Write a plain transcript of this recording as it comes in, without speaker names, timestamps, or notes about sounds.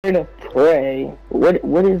To pray.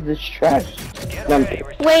 What is this trash?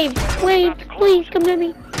 Wait, please come to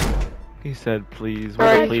me. He said please.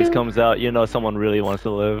 When the please comes out, you know someone really wants to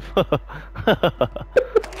live.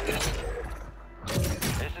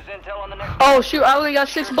 Oh shoot, I only got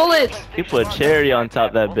 6 bullets. He put cherry on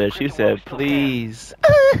top of that bitch. He said please.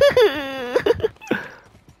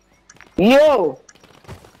 Yo!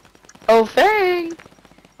 Oh Fang!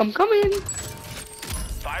 I'm coming.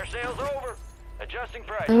 Fire sales over. Adjusting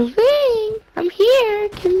price. Oh Fang! I'm here.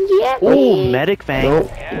 Can you get Ooh, me? medic Fang. Nope.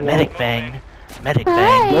 Medic Fang. Medic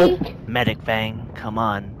Fang. Medic Fang. Come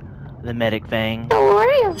on. The Medic Fang. How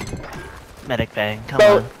are you? Medic Fang. Come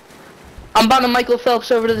Boat. on. I'm about to Michael Phelps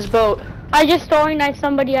over to this boat. I just throwing knife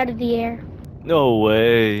somebody out of the air. No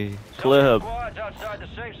way. Clip. Squads outside the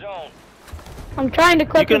safe zone. I'm trying to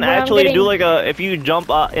clip You can it, but I'm actually getting... do like a, if you jump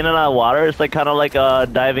in and out of water, it's like kind of like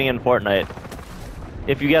diving in Fortnite.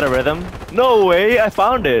 If you get a rhythm. No way, I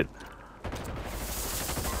found it.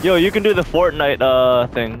 Yo, you can do the Fortnite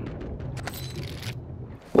thing.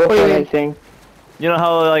 What thing? You know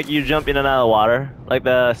how like you jump in and out of water, like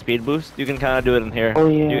the speed boost? You can kind of do it in here. Oh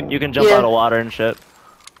yeah. You can jump out of water and shit.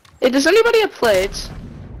 Hey, does anybody have plates?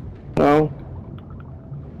 No.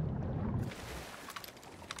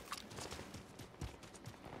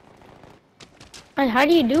 How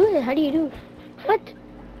do you do it? How do you do it? What?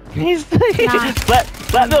 He's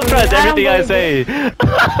Platinum trust everything I say.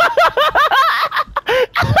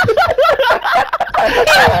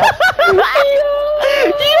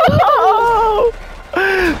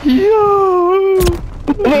 Yo!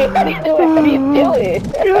 Wait, how do you do it? How do you do it?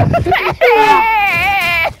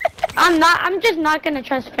 I'm just not gonna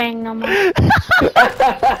trust Fang no more.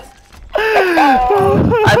 I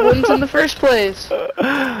wouldn't in the first place.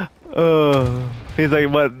 He's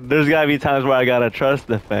like, but there's gotta be times where I gotta trust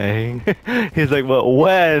the Fang. He's like, but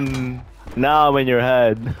when? Now I'm in your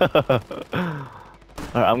head.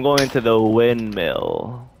 Alright, I'm going to the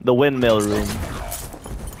windmill. The windmill room.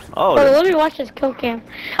 Oh, Bro, let me watch this kill cam.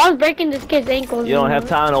 I was breaking this kid's ankles. you don't have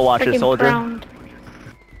time to watch it, soldier. Crowned.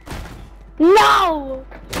 No!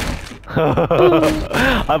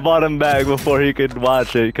 I bought him back before he could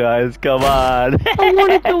watch it, guys. Come on. I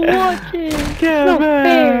wanted to watch it. Get No back.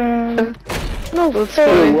 fair. No Wait,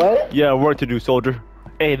 fair. what? Yeah, work to do, soldier.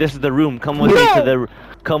 Hey, this is the room. Come with me to the.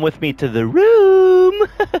 Come with me to the room.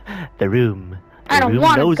 The room. The I don't room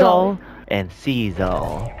wanna knows go. all and sees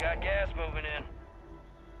all. You got gas moving in.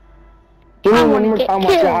 Give me I one wanna more get time what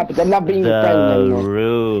killed. happens. I'm not being your friend The anymore.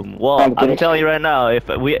 room. Well, I'm I'm kidding. telling you right now, if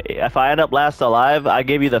I end up last alive, I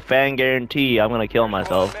give you the fan guarantee. I'm gonna kill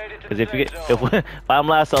myself. Because if I'm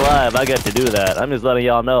last alive, I get to do that. I'm just letting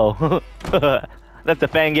y'all know. That's the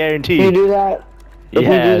fan guarantee. Can you do that? If we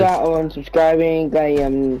do Yes. that on subscribing, I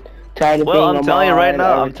am tired of being Well, on I'm telling you right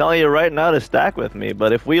now. I'm every- telling you right now to stack with me.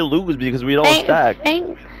 But if we lose because we don't stack,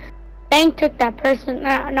 Fang took that person.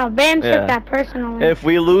 No, Bam Yeah. took that personally. if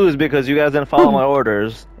we lose because you guys didn't follow my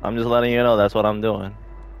orders, I'm just letting you know that's what I'm doing.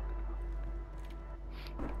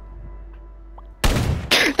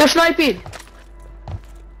 They're sniping.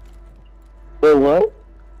 Wait, what?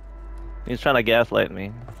 He's trying to gaslight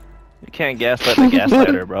me. You can't gaslight the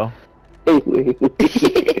gaslighter, bro.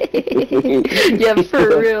 Yeah,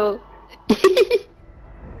 for real.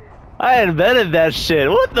 I invented that shit.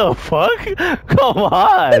 What the fuck? Come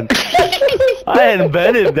on. I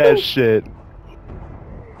invented that shit.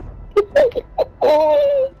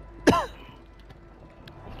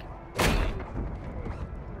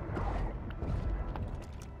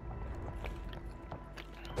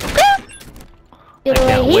 Get I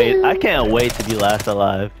can't away wait. here. I can't wait to be last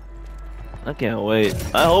alive. I can't wait.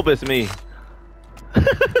 I hope it's me.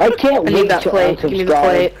 I can't I wait need that to plate. Give me the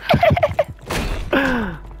unsubscribe.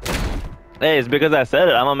 plate. Hey, it's because I said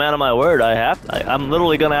it. I'm a man of my word. I'm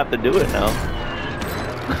literally gonna have to do it now.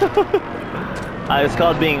 It's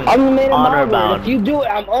called being I'm the man of my honor word. bound. If you do it,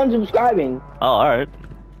 I'm unsubscribing. Oh, alright.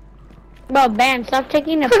 Bro, Bam, stop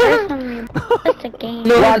taking it personally. It's a game.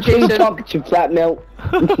 No, Watch you Jason. talking to flat milk.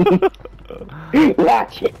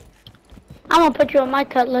 Watch it. I'm gonna put you on my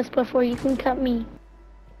cut list before you can cut me.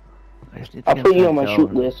 I'll put you on my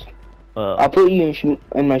shoot list. I'll put you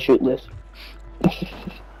in my shoot list.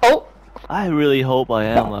 Oh, I really hope I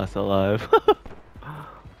am last alive.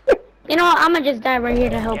 You know what? I'm gonna just die right here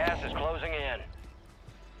to help. Gas is closing in.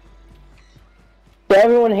 So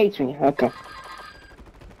everyone hates me. Okay.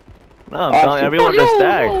 No, I'm telling everyone to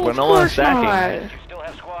stack, but no one's stacking. not. You still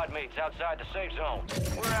have squad mates outside the safe zone.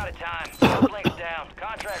 We're out of time. Links down.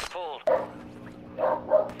 Contracts pulled.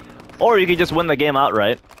 Or you could just win the game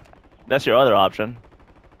outright. That's your other option.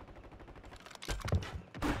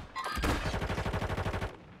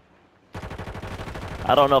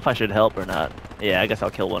 I don't know if I should help or not. Yeah, I guess I'll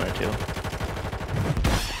kill one or two.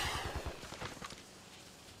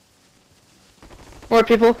 More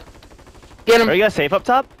people. Get them. Are you guys safe up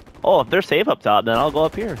top? Oh, if they're safe up top, then I'll go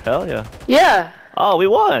up here. Hell yeah. Yeah. Oh, we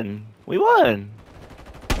won. We won.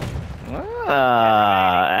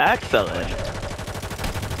 Ah, excellent.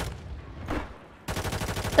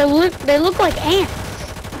 They look like ants.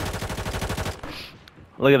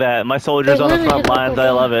 Look at that. My soldiers They on the literally front just lines. look like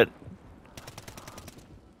I love it.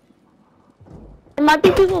 There might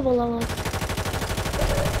be people below us.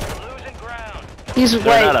 Losing ground. He's They're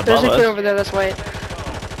white. not There's a above kid us. over there that's white.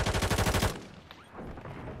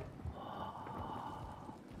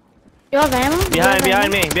 You have ammo?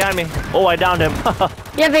 Behind me. Oh, I downed him.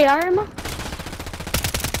 You have AR ammo?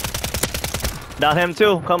 Down him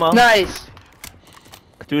too. Come on. Nice.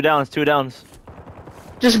 2 downs. 2 downs.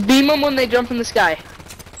 Just beam them when they jump in the sky.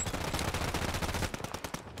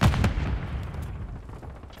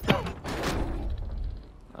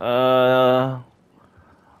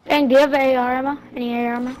 And do you have AR ammo? Any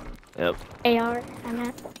AR ammo? Yep. AR, I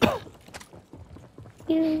meant.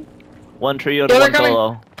 You. 1 trio Yeah, to they're 1 coming.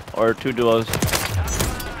 solo. Or 2 duos.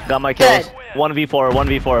 Got my kills. Dead. 1v4.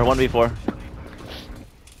 1v4.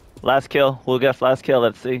 Last kill. We'll get last kill.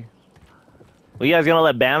 Let's see. Well, you guys gonna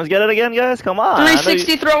let Bams get it again, guys? Come on. I know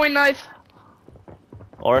 360 throwing knife.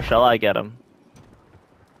 Or shall I get him?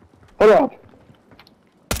 Hold on.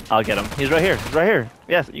 I'll get him. He's right here. He's right here.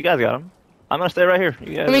 Yes, you guys got him. I'm gonna stay right here. You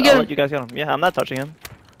guys, Let me get I'll him. let you guys get him. Yeah, I'm not touching him.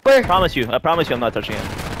 Where? I promise you I'm not touching him.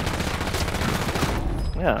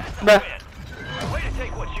 Yeah. Bruh. Way to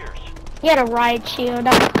take what's yours. You had a riot shield.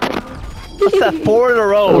 What's that? 4 in a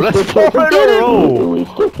row. That's 4 in a row. We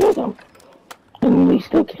still killed him. And we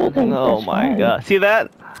still killed him. Oh That's my fine. god. See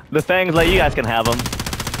that? The fangs, like, you guys can have them.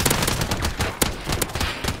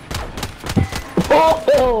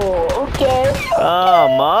 Oh, okay.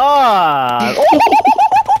 Come on.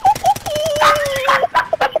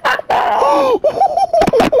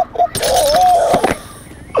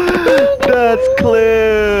 That's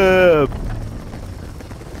clip.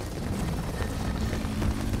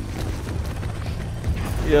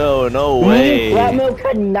 Yo, no way. Flat Milk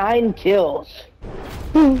had 9 kills.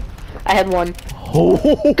 I had 1.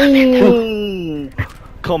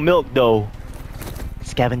 Come milk though.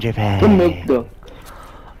 Scavenger bag. The milk though.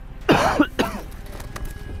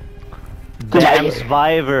 Damn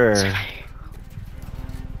survivor.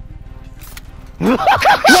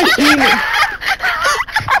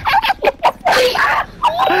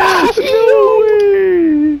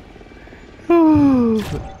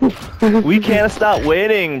 We can't stop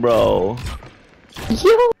winning, bro.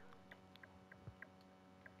 Yo.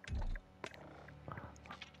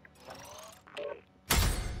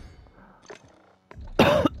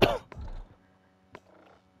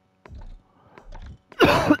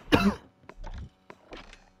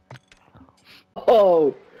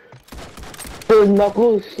 Oh. The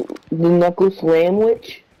Knuckles Slam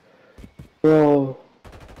Witch? Bro.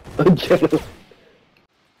 Adrenaline.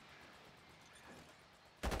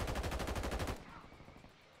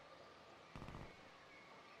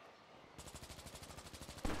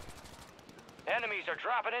 Enemies are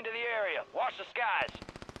dropping into the area. Watch the skies.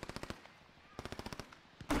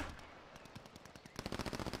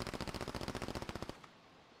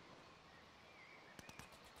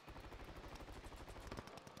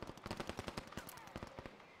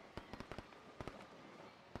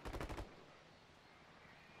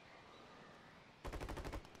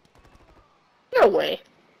 No way.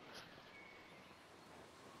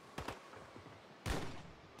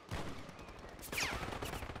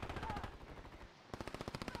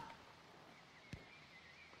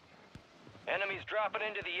 Enemies dropping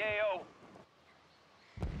into the AO.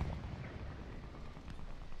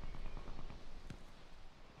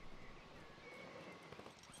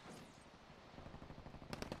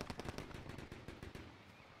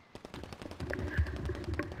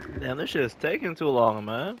 Damn, this shit is taking too long,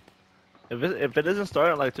 man. If it doesn't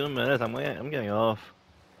start in like 2 minutes, I'm getting off.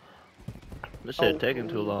 This shit taking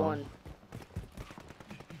too long. 1.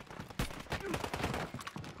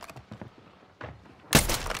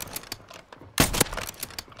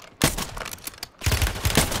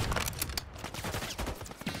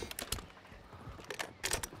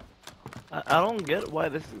 I don't get why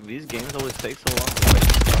these games always take so long to like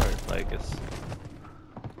start. Like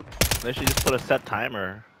they should just put a set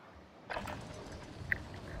timer.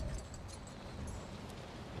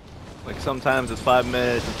 Like sometimes it's 5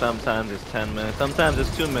 minutes and sometimes it's 10 minutes. Sometimes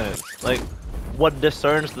it's 2 minutes. Like what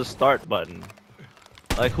discerns the start button?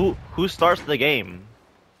 Like who starts the game?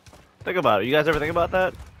 Think about it. You guys ever think about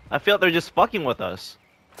that? I feel like they're just fucking with us.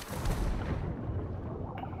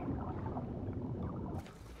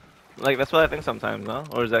 Like that's what I think sometimes, no?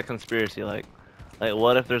 Or is that conspiracy? Like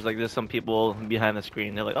what if there's like just some people behind the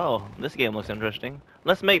screen? They're like, oh, this game looks interesting.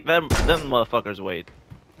 Let's make them motherfuckers wait.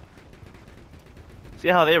 See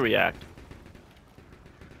how they react.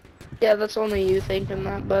 Yeah, that's only you thinking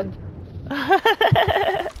that, bud.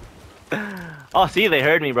 Oh, see, they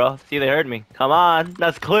heard me, bro. See, they heard me. Come on,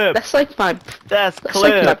 that's clip. That's like my. That's like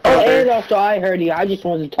clip. my Oh, Adolf, so I heard you. I just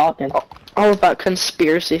wasn't talking. All about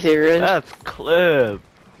conspiracy theories. That's clip.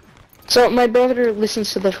 So my brother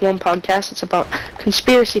listens to this one podcast. It's about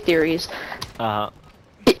conspiracy theories.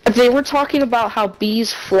 They were talking about how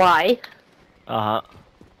bees fly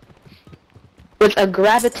with a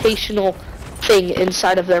gravitational thing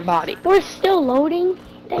inside of their body. We're still loading.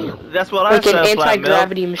 Damn. That's what I Like said. an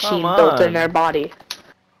anti-gravity machine built in their body.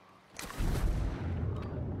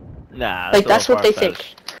 Nah, Like that's what they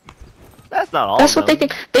think. That's not all. That's what they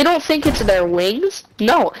think. They don't think it's their wings.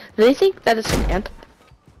 No, they think that it's an ant.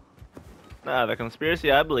 Nah, the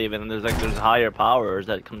conspiracy I believe in, there's higher powers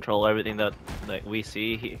that control everything that we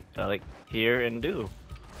see, like hear and do.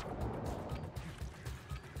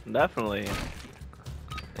 Definitely.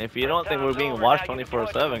 If you don't think we're being watched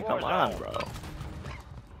 24/7, come on, bro.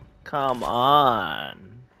 Come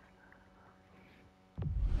on.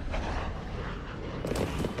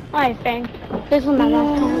 Alright, Fang. This is my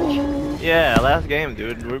last time. Yeah, last game,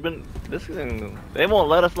 dude. They won't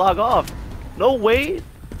let us log off. No way.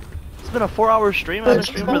 It's been a 4-hour stream. I haven't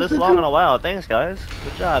streamed for this long in a while. Thanks, guys.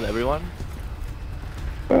 Good job, everyone.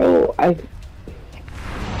 Bro, I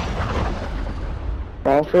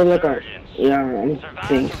feel like I'm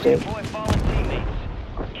saying shit.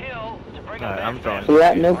 Alright, I'm throwing.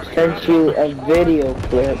 Rat Milk sent you a video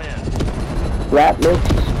clip. Rat Milk.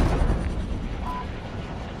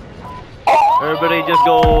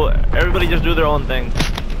 Everybody just do their own thing.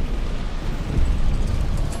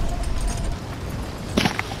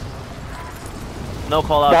 No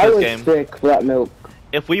call outs this game. That was sick, Rat Milk.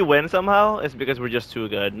 If we win somehow, it's because we're just too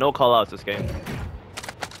good. No call outs this game.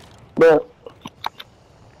 But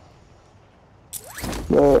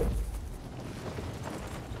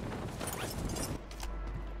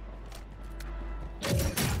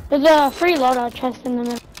There's a free loadout chest in the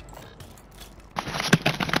middle.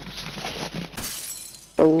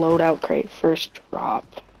 The loadout crate first drop.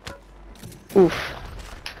 Oof.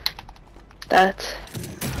 That's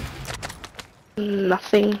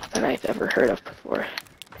nothing that I've ever heard of before.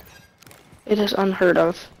 It is unheard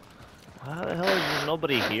of. How the hell is there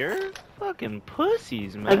nobody here? Fucking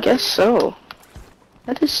pussies, man. I guess so.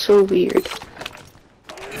 That is so weird.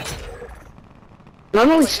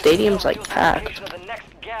 Normally stadium's like packed.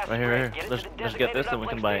 Right here. Let's get this and we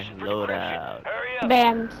can buy loadout.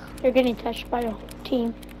 Bam. You're getting touched by a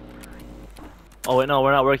team. Oh wait, no,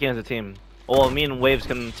 we're not working as a team. Well, me and Waves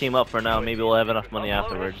can team up for now. Maybe we'll have enough money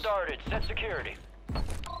afterwards. Set security.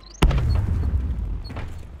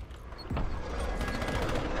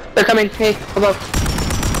 They're coming. Hey, above.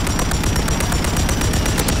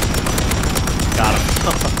 Got him.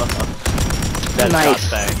 Dead Nice.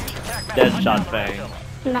 shot Fang. Dead shot Fang.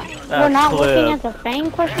 We're not looking at the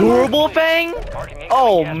Fang question. Durable Fang?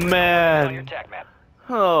 Oh man.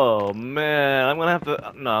 Oh man. I'm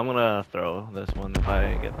gonna throw this one if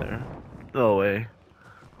I get there. No way.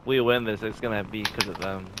 We win this, it's gonna be because of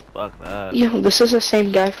them. Fuck that. Yo, this is the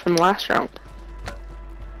same guy from last round.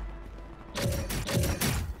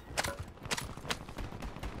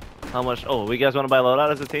 How much? Oh, we guys want to buy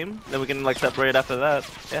loadout as a team? Then we can like separate after that.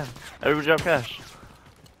 Yeah. Everybody drop cash.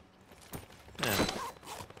 Yeah.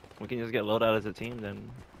 We can just get loadout as a team then.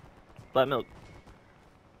 Black milk.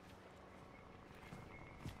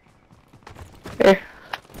 Here.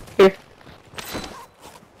 Here.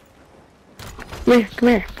 Come here, come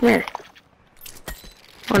here, come here.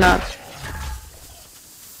 Or not.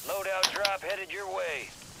 Loadout drop headed your way.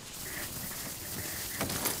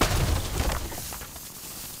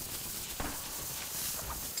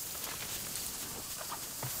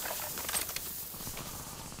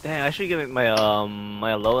 Dang, I should give it my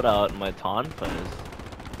my loadout my taunt fuzz.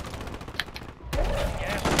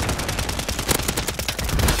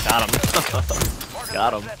 Got him.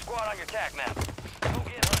 Got him. Squad on your tac map.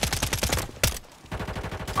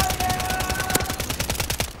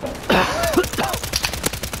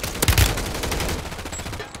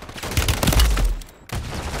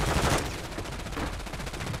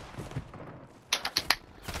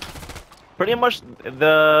 Pretty much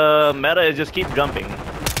the meta is just keep jumping.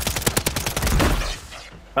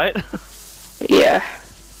 Right? Yeah.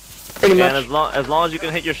 Pretty much. And as long as you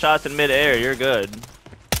can hit your shots in mid-air, you're good.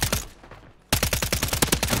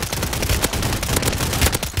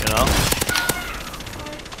 You know?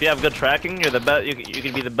 If you have good tracking, you're the best. You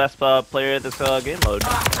can be the best player at this game mode.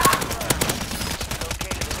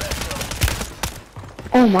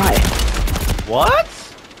 Oh my. What?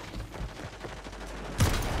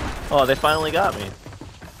 Oh, they finally got me.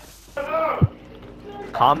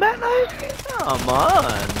 Combat knife? Come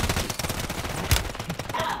on.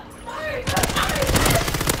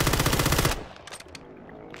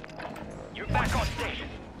 You're back on station.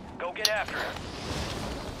 Go get after it.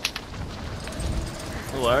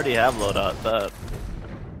 Oh, I already have loadout that.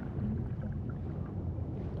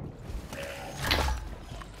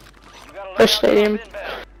 Push stadium.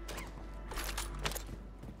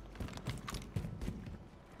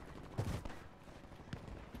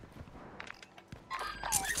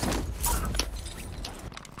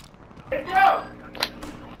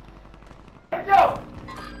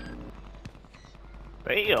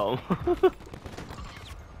 Damn.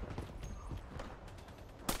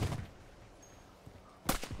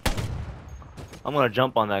 I'm gonna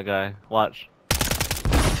jump on that guy. Watch.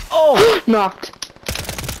 Oh! Knocked.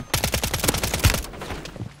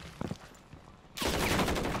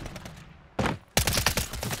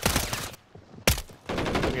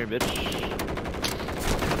 Come here, bitch.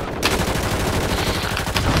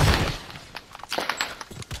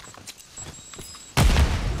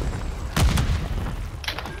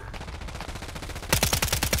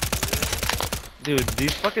 Dude,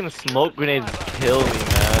 these fucking smoke grenades kill me,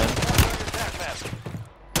 man.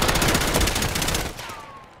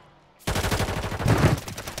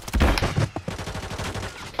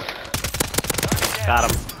 Got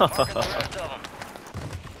him.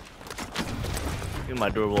 Give me my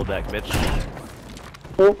durable back, bitch.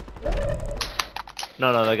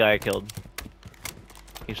 No, the guy I killed.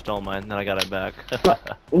 He stole mine, then I got it back.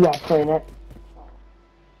 Yeah, playing it.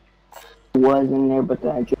 Was in there, but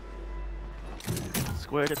then I just...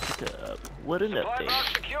 Square to pick up. What an Supply update.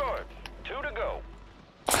 box secured. 2 to go.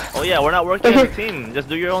 Oh yeah, we're not working as a team. Just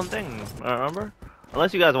do your own thing. Remember?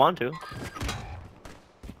 Unless you guys want to.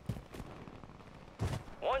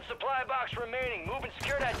 1 supply box remaining. Move and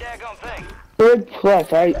secure that daggone thing. Third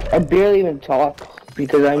plus, I barely even talk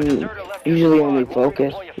because I'm usually only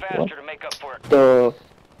focused. What? The...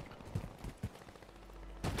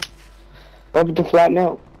 What with the flat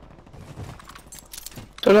milk?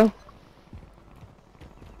 Don't know.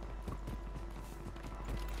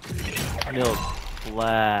 Milk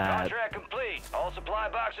flat. Contract complete. All supply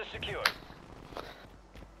boxes secured.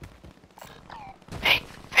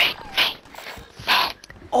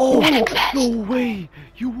 Oh, no way!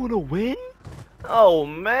 You wanna win? Oh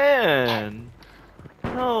man!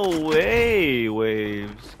 No way,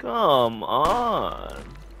 Waves. Come on.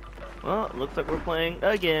 Well, looks like we're playing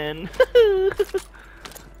again.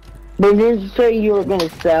 But didn't you say you were gonna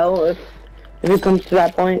sell if it comes to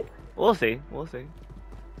that point? We'll see. We'll see.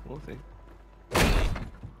 We'll see.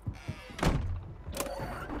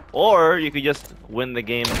 Or you could just win the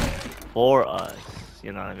game for us.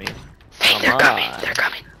 You know what I mean? Come They're on. coming. They're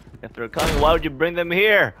coming. If they're coming, why would you bring them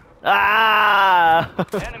here? Ah! The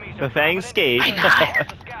Fangscape.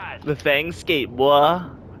 The Fangscape, boy.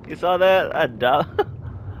 You saw that?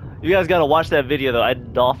 You guys gotta watch that video though. I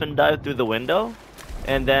dolphin dived through the window,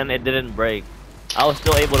 and then it didn't break. I was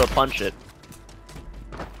still able to punch it.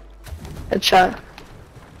 Headshot.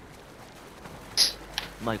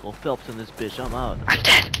 Michael Phelps in this bitch. I'm out. I'm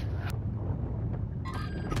dead.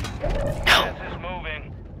 No. This is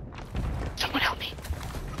moving. Someone help me.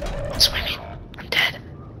 I'm swimming. I'm dead.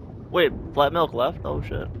 Wait, Flat Milk left? Oh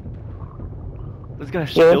shit. This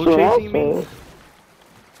guy's still chasing me?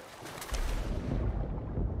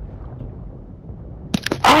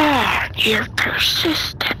 Ah, you're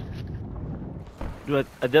persistent. Dude,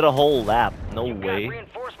 I did a whole lap. No You've got way.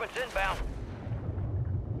 reinforcements inbound.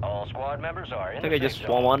 All squad members are in I think the I just safe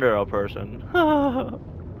swam zone. under a person.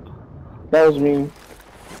 That was me.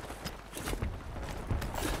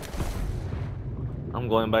 I'm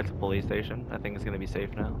going back to police station. I think it's gonna be safe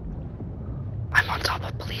now. I'm on top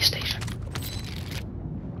of police station.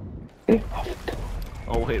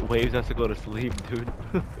 Oh wait, Waves has to go to sleep, dude.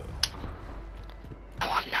 No,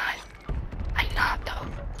 I'm not. I'm not though.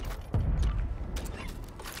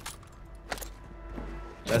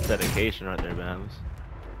 That's dedication right there, Bams.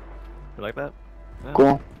 You like that? Yeah.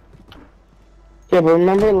 Cool. Yeah, but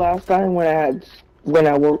remember last time when I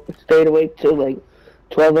stayed awake till like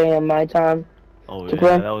 12 a.m. my time? Oh to yeah,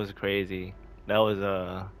 play? that was crazy. That was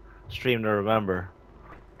a stream to remember.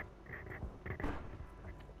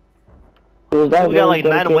 Was that We got really like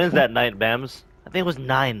 9 dedication? wins that night, Bams. I think it was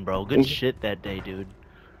 9, bro. Good Mhm. shit that day, dude.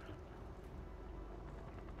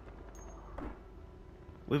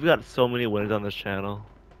 We've got so many wins on this channel.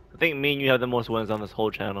 I think me and you have the most wins on this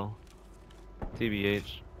whole channel. TBH.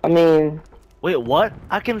 I mean, Wait, what?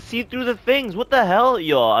 I can see through the things. What the hell?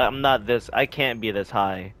 Yo, I'm not this. I can't be this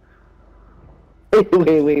high.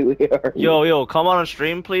 wait, are you? Yo, come on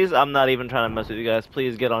stream, please. I'm not even trying to mess with you guys.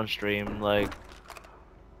 Please get on stream. Like,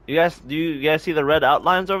 do you guys see the red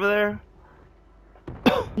outlines over there?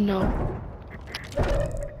 No.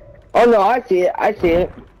 Oh no, I see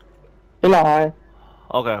it. You're not high.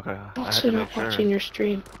 Okay. I had Also to not make sure. watching your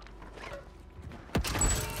stream.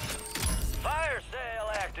 Fire sale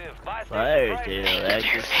active. Buy Fire station sale prices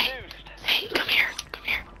active. reduced. Hey, come here.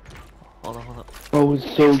 Hold on. Oh,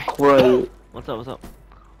 it's so great. What's up?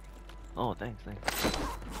 Oh, thanks.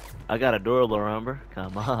 I got a durable, remember?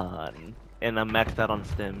 Come on. And I'm maxed out on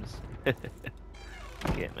stims.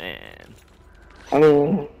 Okay, man. I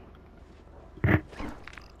mean,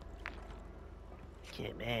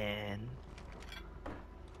 Okay, man.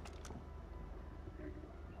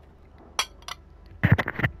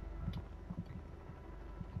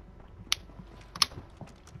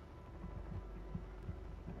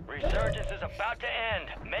 Resurgence is about to end.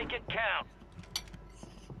 Make it count.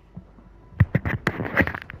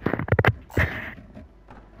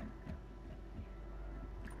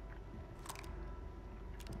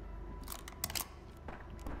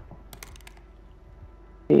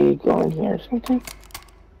 you go in here or something?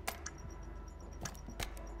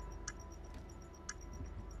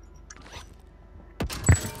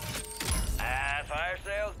 Fire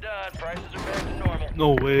sale's done. Prices are back to normal.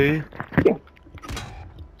 No way.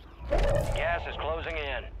 Gas is closing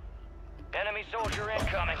in. Enemy soldier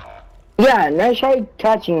incoming. Yeah, nice try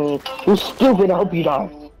catching me. You stupid, I hope you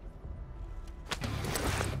don't.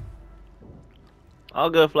 All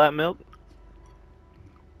good, flat milk.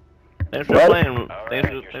 Thanks for What? playing.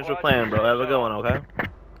 Thanks for playing, bro. Have a good one, okay?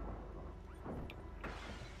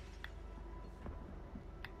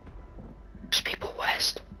 There's people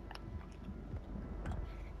west.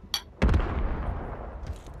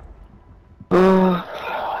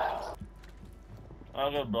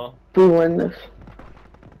 All good, bro. If we win this,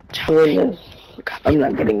 I'm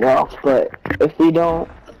not getting off, but if we don't,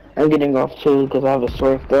 I'm getting off too because I have a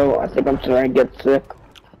sore throat. I think I'm starting to get sick.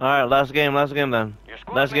 Alright, last game then. Your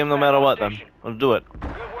squad Last game no mate's matter back what on then. station. Let's do it. Good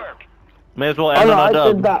work. May as well Oh end no, on I a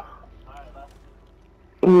said dub. that.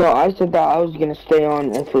 No, I said that I was gonna stay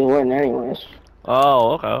on if we win anyways.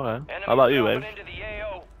 Oh, okay. Enemy How about you, dropping Wave? into the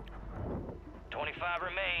AO. 25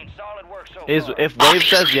 remain. Solid work so Is far. if Wave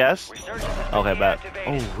says yes? Resurgence is Okay, bet.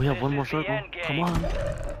 deactivated. Oh, we have one more This is the circle. end Come game. on.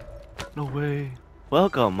 No way.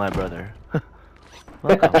 Welcome, my brother.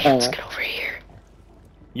 Welcome. Let's get over here.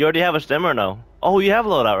 You already have a stem or no? Oh, you have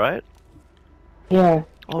loadout, right? Yeah.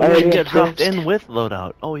 Oh, I yeah, you already get have dropped stem. in with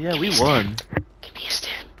loadout. Oh, yeah, we won. Give me a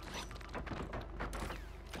stem.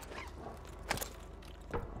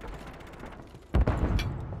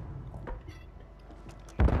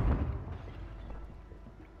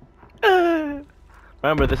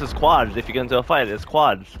 Remember, this is quads. If you get into a fight, it's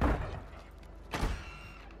quads.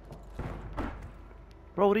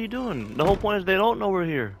 Bro, what are you doing? The whole point is they don't know we're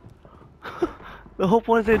here. The whole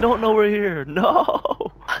point is they don't know we're here. No!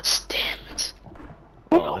 Stems.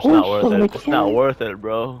 Oh, it's not worth it. It's not worth it,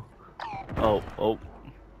 bro. Oh.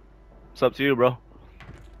 It's up to you, bro.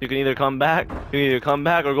 You can either come back, or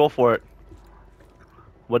go for it.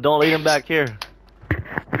 But don't lead him back here. They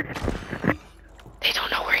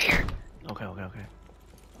don't know we're here. Okay.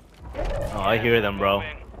 Oh, I hear them, bro.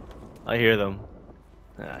 I hear them.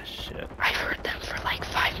 Ah, shit. I've heard them for like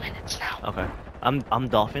 5 minutes now. Okay. I'm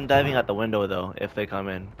dolphin diving at the window though, if they come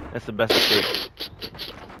in. It's the best escape.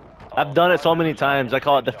 I've done it so many times, I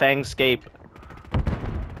call it the fangscape.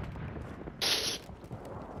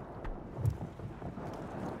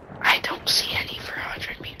 I don't see any for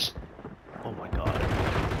 100 meters. Oh my god.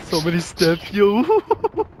 So many steps, yo.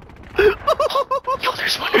 Yo,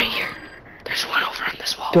 there's one right here. There's one over on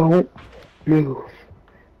this wall. Don't move.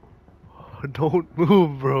 Don't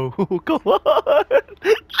move, bro. Come on.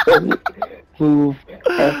 Don't move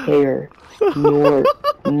a hair nor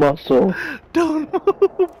muscle. Don't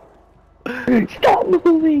move. Stop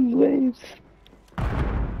moving, Waves.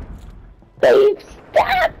 Waves,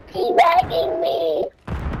 stop teabagging me.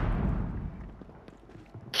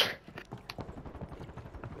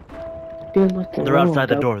 They're outside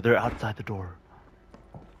the door. They're outside the door.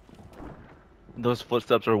 Those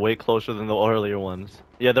footsteps are way closer than the earlier ones.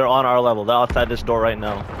 Yeah, they're on our level. They're outside this door right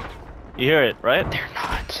now. You hear it, right? They're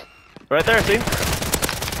not. Right there, see?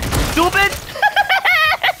 Stupid!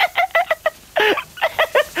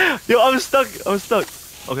 Yo, I'm stuck.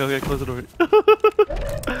 Okay, close the door.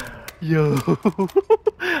 Yo.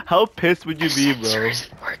 How pissed would you be, bro? Sensor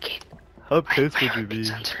isn't working. How pissed would you heartbeat be?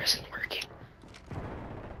 sensor isn't working.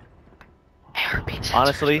 My heartbeat sensor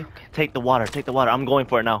Honestly, isn't working. take the water. Take the water. I'm going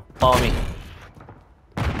for it now. Follow me.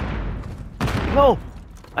 No!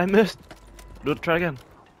 I missed. Do it. Try again.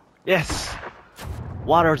 Yes!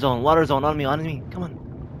 Water zone on me. Come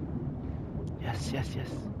on. Yes.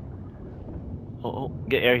 Oh,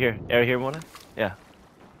 get air here, Mona. Yeah.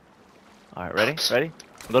 Alright, ready?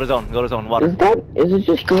 Go to zone, water. Is it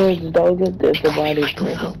just me or is the dog that the body?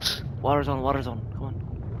 Water zone, come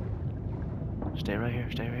on. Stay right here.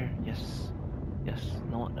 Yes.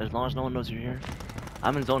 No one, as long as no one knows you're here.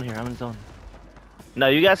 I'm in zone here, Now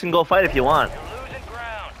you guys can go fight if you want. You're losing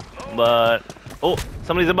ground. Move. But oh,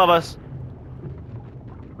 somebody's above us.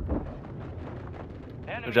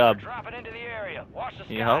 Enemies Good job. are dropping into the area. Watch the skies.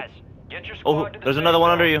 Need help? Get your Oh, squad to the there's safe another one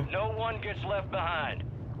zone. under you. No one gets left behind.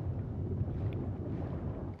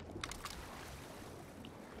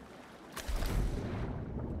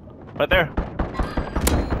 Right there.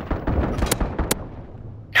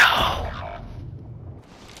 No.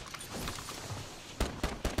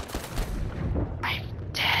 I'm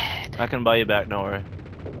dead. I can buy you back, don't worry.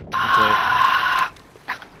 Ah.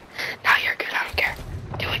 Now you're good. I don't care.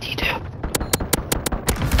 Do what you do.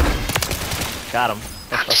 Got him.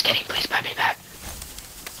 I'm just kidding. Please buy me back.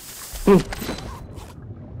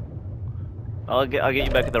 I'll get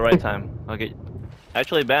you back at the right time.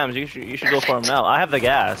 Actually, Bams, you should go for him now. I have the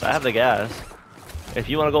gas. If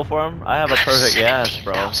you want to go for him, I have a perfect gas,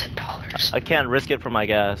 bro. $17,000. I can't risk it for my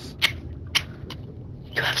gas.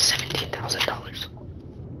 You have $17,000.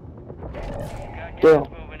 Got gas Yeah.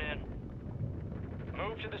 moving in.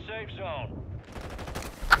 Move to the safe zone.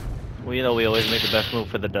 Well, you know we always make the best move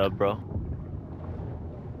for the dub, bro.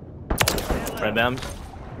 Right, Bams?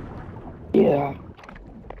 Yeah.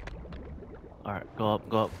 Alright, go up.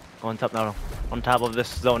 Go on top now. On top of this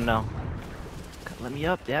zone now. Let me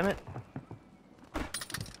up, damn it.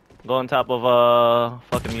 Go on top of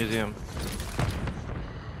fucking museum.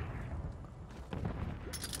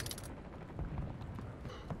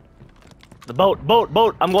 The boat!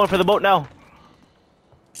 I'm going for the boat now.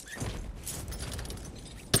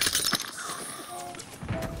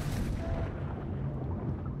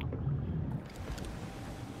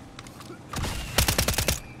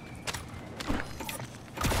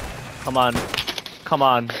 Come on.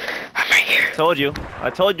 I'm right here. I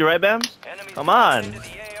told you, right, Bams? Enemies Come on. into the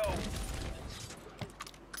AO.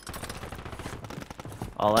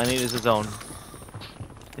 All I need is a zone.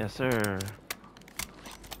 Yes, sir.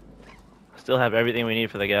 Still have everything we need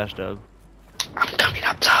for the gas dub. I'm coming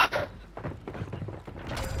up top.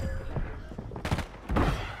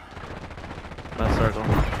 Left circle.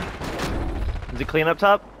 Is it clean up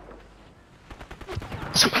top?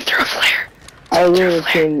 Someone threw a flare.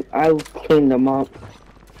 I cleaned them up.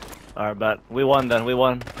 Alright, bet. We won then, we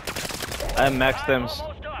won. I have max stims.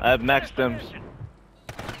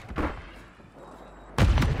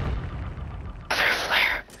 Other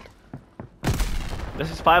flare. This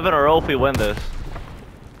is 5 in a row if we win this.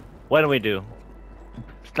 When we do.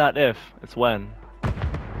 It's not if, it's when.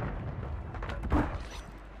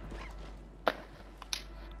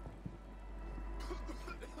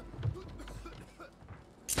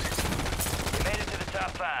 You made it to the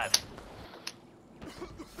top 5.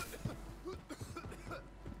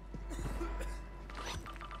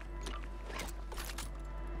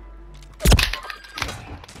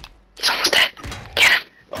 He's almost dead. Get him.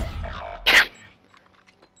 Get him.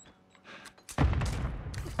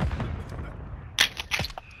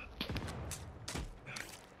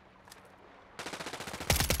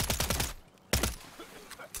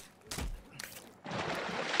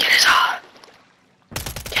 Get his eye.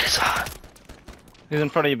 Get his eye. He's in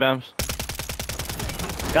front of you, Bams.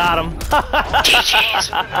 Got him. GG's.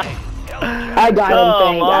 I got him, Come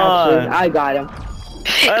thank on. actually. I got him.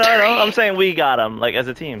 I know. I'm saying we got him, like as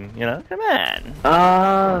a team, you know? Come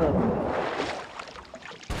on.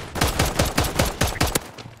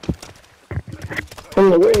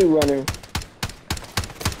 Where are you running?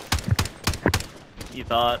 You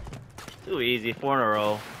thought? Too easy, 4 in a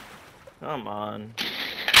row. Come on.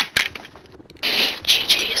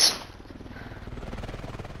 GG's.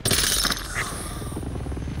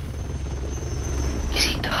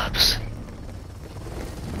 Easy dubs.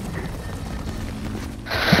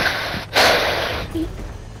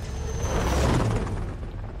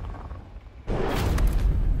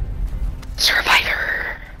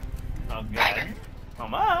 Survivor. Okay.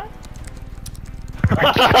 Come on.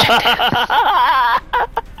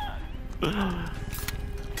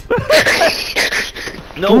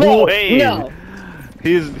 No way. No.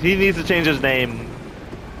 He needs to change his name.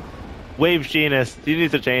 Wave Genius. He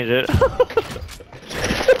needs to change it.